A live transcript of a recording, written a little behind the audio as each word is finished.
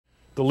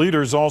The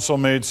leaders also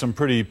made some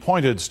pretty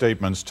pointed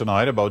statements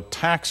tonight about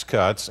tax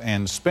cuts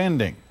and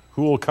spending.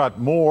 Who will cut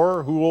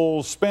more? Who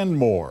will spend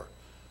more?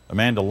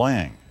 Amanda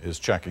Lang is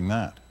checking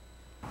that.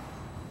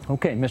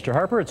 Okay, Mr.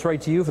 Harper, it's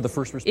right to you for the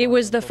first response. It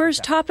was the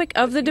first topic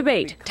of the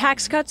debate,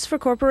 tax cuts for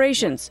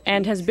corporations,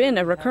 and has been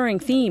a recurring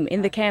theme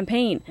in the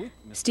campaign.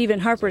 Stephen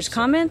Harper's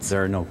comments?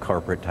 There are no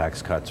corporate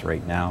tax cuts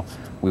right now.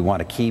 We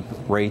want to keep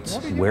rates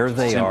where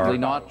they are.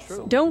 Not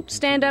true. Don't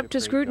stand up to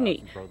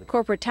scrutiny.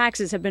 Corporate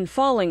taxes have been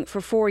falling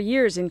for 4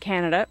 years in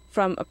Canada.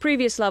 From a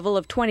previous level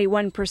of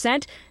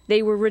 21%,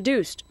 they were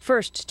reduced,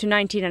 first to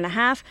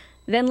 19.5%,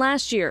 then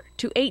last year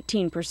to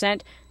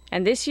 18%,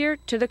 and this year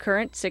to the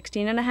current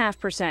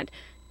 16.5%.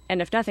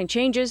 And if nothing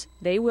changes,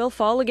 they will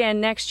fall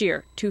again next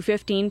year to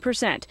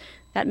 15%.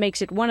 That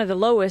makes it one of the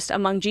lowest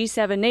among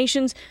G7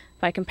 nations.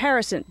 By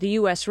comparison, the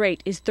U.S.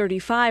 rate is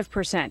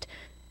 35%.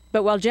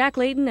 But while Jack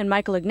Layton and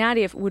Michael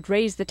Ignatieff would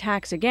raise the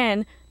tax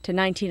again to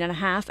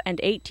 19.5% and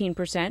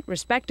 18%,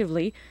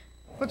 respectively.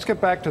 Let's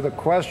get back to the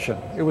question.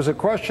 It was a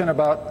question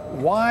about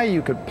why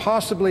you could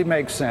possibly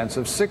make sense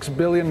of $6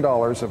 billion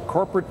of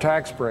corporate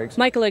tax breaks.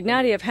 Michael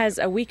Ignatieff has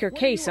a weaker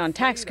case on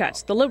tax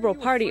cuts. The Liberal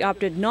Party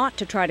opted not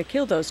to try to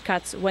kill those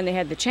cuts when they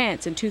had the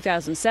chance in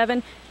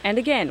 2007, and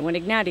again when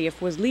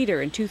Ignatieff was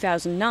leader in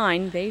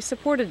 2009, they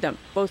supported them.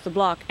 Both the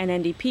Bloc and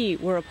NDP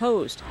were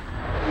opposed.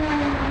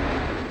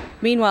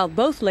 Meanwhile,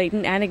 both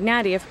Layton and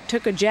Ignatieff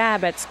took a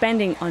jab at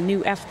spending on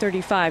new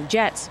F-35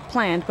 jets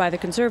planned by the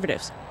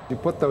Conservatives. You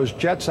put those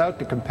jets out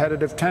to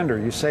competitive tender,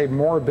 you save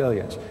more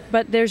billions.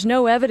 But there's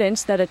no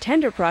evidence that a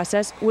tender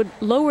process would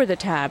lower the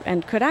tab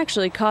and could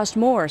actually cost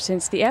more,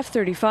 since the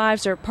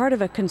F-35s are part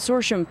of a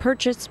consortium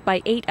purchased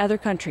by 8 other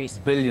countries.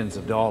 Billions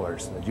of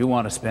dollars that you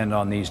want to spend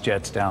on these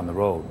jets down the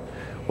road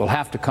will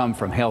have to come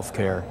from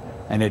healthcare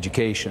and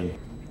education.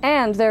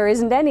 And there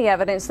isn't any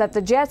evidence that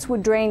the jets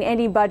would drain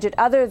any budget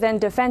other than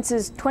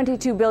Defense's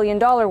 $22 billion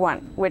one,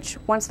 which,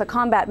 once the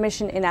combat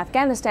mission in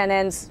Afghanistan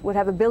ends, would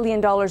have $1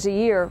 billion a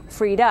year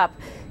freed up.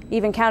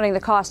 Even counting the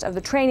cost of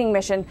the training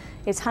mission,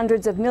 it's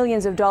hundreds of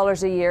millions of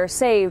dollars a year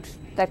saved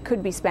that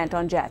could be spent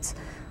on jets.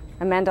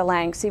 Amanda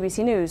Lang,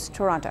 CBC News,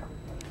 Toronto.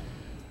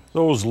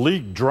 Those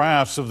leaked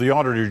drafts of the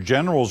Auditor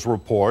General's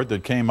report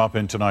that came up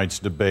in tonight's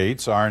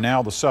debates are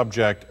now the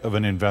subject of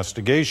an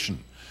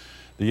investigation.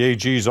 The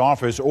AG's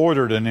office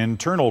ordered an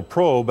internal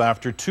probe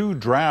after 2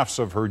 drafts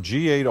of her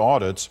G8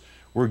 audits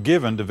were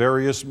given to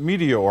various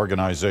media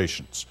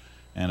organizations.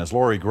 And as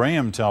Laurie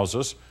Graham tells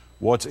us,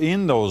 what's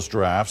in those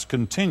drafts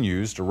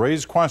continues to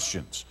raise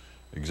questions.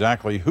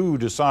 Exactly who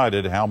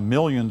decided how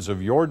millions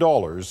of your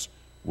dollars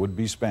would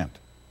be spent?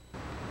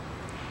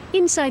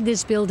 Inside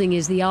this building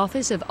is the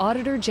office of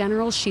Auditor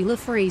General Sheila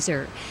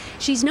Fraser.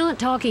 She's not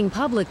talking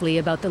publicly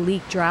about the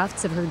leaked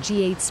drafts of her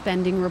G8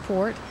 spending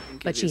report,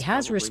 but she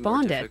has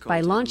responded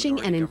by launching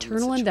an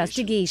internal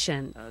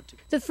investigation.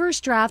 The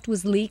first draft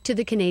was leaked to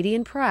the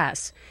Canadian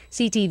press.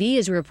 CTV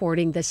is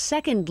reporting the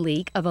second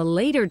leak of a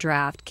later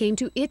draft came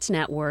to its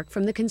network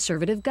from the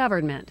Conservative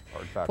government.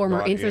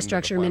 Former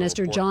Infrastructure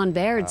Minister John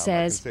Baird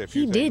says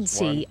he did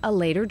see a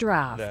later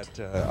draft.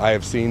 I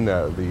have seen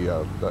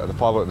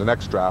the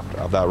next draft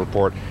of that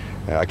report.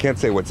 I can't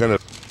say what's in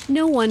it.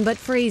 No one but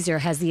Fraser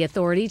has the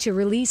authority to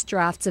release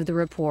drafts of the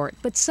report,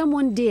 but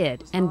someone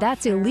did, and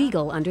that's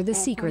illegal under the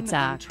Secrets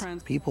Act.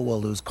 People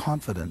will lose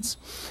confidence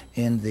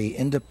in the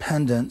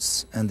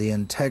independence and the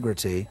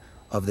integrity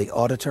of the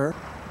auditor.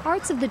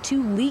 Parts of the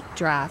 2 leaked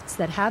drafts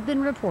that have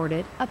been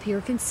reported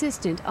appear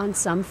consistent on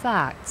some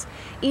facts.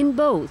 In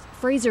both,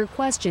 Fraser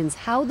questions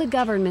how the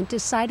government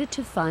decided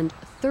to fund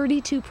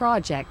 32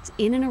 projects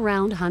in and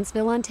around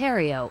Huntsville,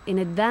 Ontario, in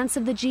advance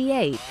of the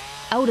G8,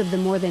 out of the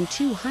more than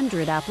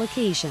 200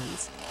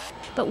 applications.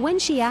 But when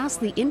she asked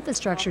the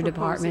Infrastructure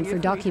Department for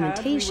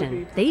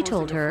documentation, they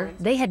told her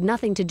they had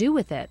nothing to do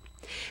with it.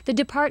 The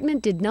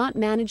department did not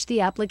manage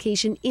the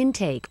application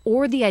intake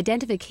or the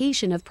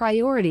identification of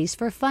priorities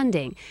for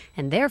funding,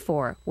 and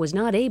therefore was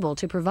not able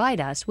to provide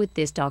us with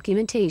this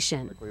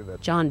documentation.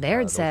 John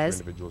Baird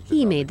says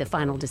he made the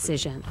final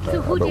decision.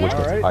 So who did?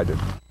 I did.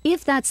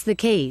 If that's the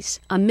case,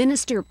 a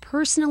minister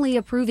personally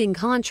approving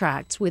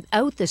contracts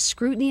without the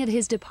scrutiny of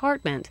his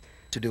department,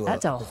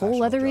 that's a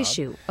whole other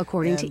issue,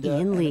 according to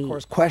Ian Lee. Of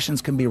course, questions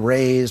can be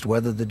raised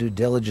whether the due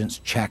diligence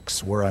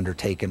checks were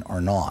undertaken or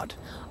not.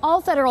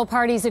 All federal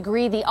parties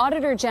agree the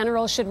Auditor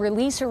General should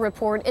release her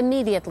report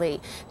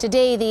immediately.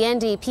 Today, the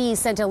NDP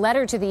sent a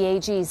letter to the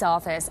AG's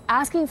office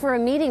asking for a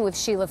meeting with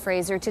Sheila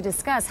Fraser to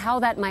discuss how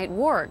that might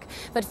work.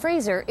 But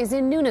Fraser is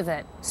in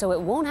Nunavut, so it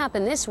won't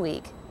happen this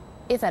week,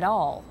 if at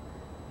all.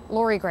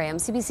 Laurie Graham,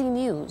 CBC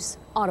News,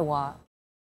 Ottawa.